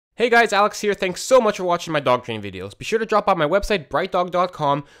Hey guys, Alex here. Thanks so much for watching my dog training videos. Be sure to drop by my website,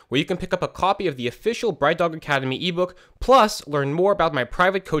 BrightDog.com, where you can pick up a copy of the official BrightDog Academy ebook, plus learn more about my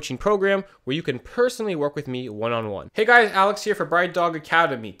private coaching program, where you can personally work with me one-on-one. Hey guys, Alex here for BrightDog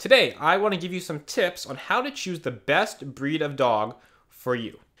Academy. Today, I want to give you some tips on how to choose the best breed of dog for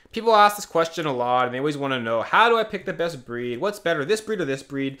you. People ask this question a lot, and they always want to know, how do I pick the best breed? What's better, this breed or this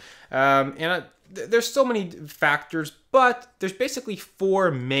breed? There's so many factors, but there's basically four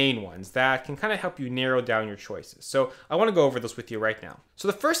main ones that can kind of help you narrow down your choices. So I want to go over this with you right now. So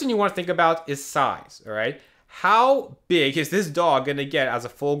the first thing you want to think about is size, all right? How big is this dog going to get as a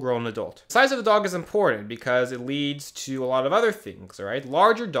full-grown adult? The size of the dog is important because it leads to a lot of other things, all right?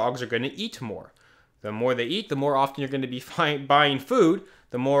 Larger dogs are going to eat more. The more they eat, the more often you're going to be buying food,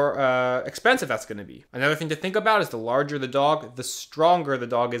 the more expensive that's going to be. Another thing to think about is the larger the dog, the stronger the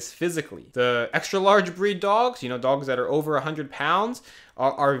dog is physically. The extra large breed dogs, dogs that are over 100 pounds,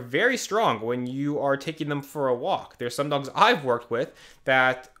 are very strong when you are taking them for a walk. There's some dogs I've worked with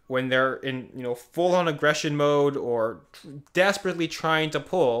that when they're in full-on aggression mode or desperately trying to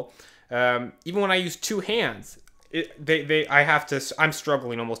pull, even when I use two hands, I'm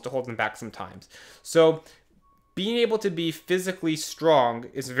struggling almost to hold them back sometimes. So being able to be physically strong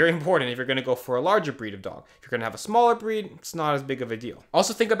is very important if you're going to go for a larger breed of dog. If you're going to have a smaller breed, it's not as big of a deal.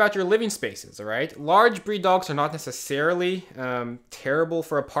 Also think about your living spaces, all right? Large breed dogs are not necessarily terrible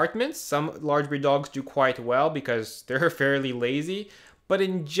for apartments. Some large breed dogs do quite well because they're fairly lazy. But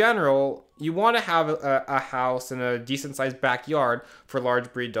in general, you want to have a house and a decent sized backyard for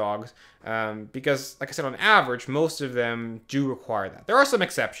large breed dogs because, like I said, on average, most of them do require that. There are some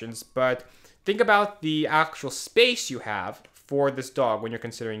exceptions, but think about the actual space you have for this dog when you're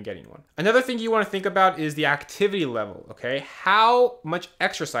considering getting one. Another thing you want to think about is the activity level, okay? How much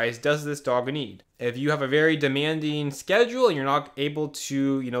exercise does this dog need? If you have a very demanding schedule and you're not able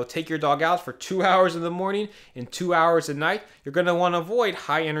to, take your dog out for 2 hours in the morning and 2 hours at night, you're going to want to avoid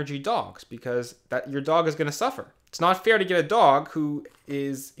high energy dogs because your dog is going to suffer. It's not fair to get a dog who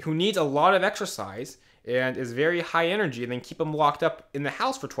needs a lot of exercise and is very high energy and then keep them locked up in the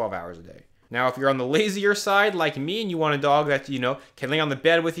house for 12 hours a day. Now, if you're on the lazier side like me and you want a dog that, can lay on the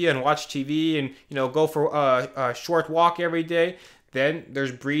bed with you and watch TV and, go for a short walk every day, then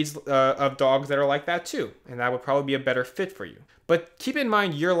there's breeds of dogs that are like that too. And that would probably be a better fit for you. But keep in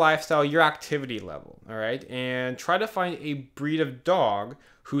mind your lifestyle, your activity level, all right? And try to find a breed of dog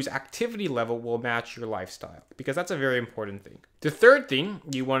whose activity level will match your lifestyle, because that's a very important thing. The third thing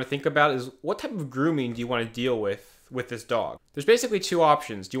you want to think about is what type of grooming do you want to deal with this dog? There's basically two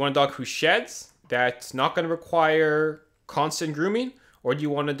options. Do you want a dog who sheds, that's not going to require constant grooming, or do you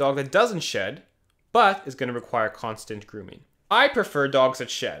want a dog that doesn't shed, but is going to require constant grooming? I prefer dogs that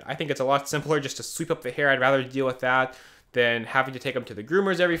shed. I think it's a lot simpler just to sweep up the hair. I'd rather deal with that than having to take them to the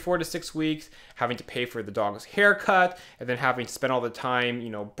groomers every 4 to 6 weeks, having to pay for the dog's haircut, and then having to spend all the time,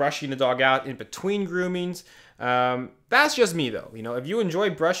 brushing the dog out in between groomings. That's just me though. If you enjoy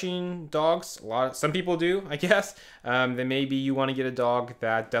brushing dogs, some people do, I guess, then maybe you want to get a dog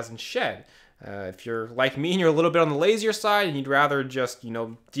that doesn't shed. If you're like me and you're a little bit on the lazier side and you'd rather just,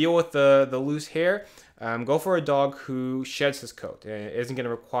 deal with the loose hair, go for a dog who sheds his coat and isn't going to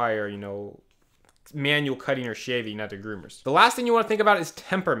require, manual cutting or shaving at the groomers. The last thing you want to think about is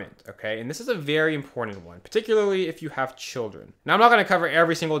temperament, okay? And this is a very important one, particularly if you have children. Now, I'm not going to cover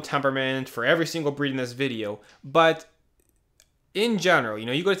every single temperament for every single breed in this video, but in general,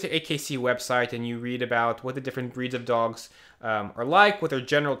 you go to the AKC website and you read about what the different breeds of dogs are like, what their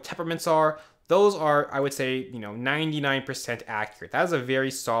general temperaments are. Those are, I would say, 99% accurate. That is a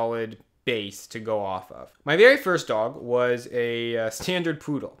very solid base to go off of. My very first dog was a standard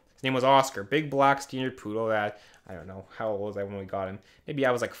poodle. His name was Oscar, big black standard poodle that, I don't know, how old was I when we got him? Maybe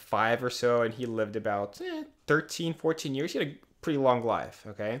I was like 5 or so, and he lived about 13, 14 years. He had a pretty long life,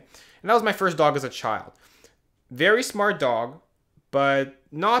 okay? And that was my first dog as a child. Very smart dog, but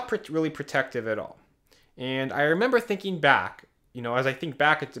not really protective at all. And I remember thinking back, as I think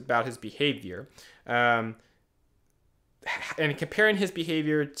back about his behavior, and comparing his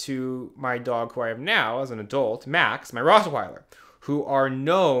behavior to my dog who I have now as an adult, Max, my Rottweiler, who are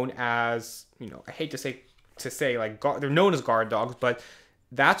known as, I hate to say like, they're known as guard dogs, but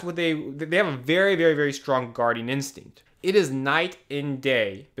that's what they have a very, very, very strong guarding instinct. It is night and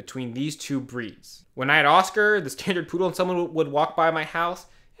day between these two breeds. When I had Oscar, the standard poodle, and someone would walk by my house,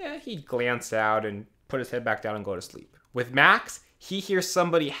 he'd glance out and put his head back down and go to sleep. With Max, he hears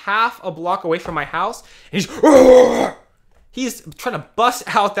somebody half a block away from my house, and he's trying to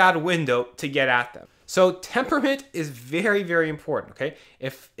bust out that window to get at them. So temperament is very, very important, okay?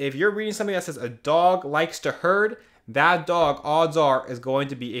 If you're reading something that says a dog likes to herd, that dog, odds are, is going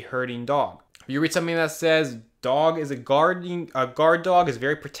to be a herding dog. If you read something that says dog is a guard dog, is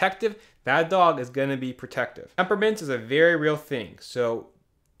very protective, that dog is going to be protective. Temperament is a very real thing, so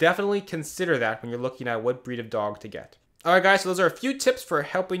definitely consider that when you're looking at what breed of dog to get. All right, guys, so those are a few tips for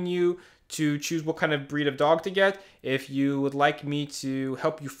helping you to choose what kind of breed of dog to get. If you would like me to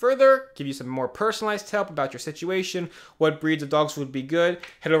help you further, give you some more personalized help about your situation, what breeds of dogs would be good,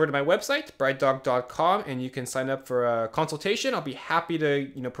 head over to my website, BrightDog.com, and you can sign up for a consultation. I'll be happy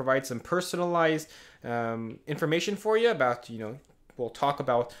to, provide some personalized information for you about, we'll talk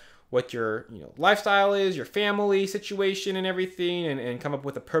about what your lifestyle is, your family situation and everything, and come up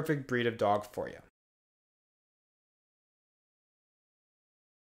with a perfect breed of dog for you.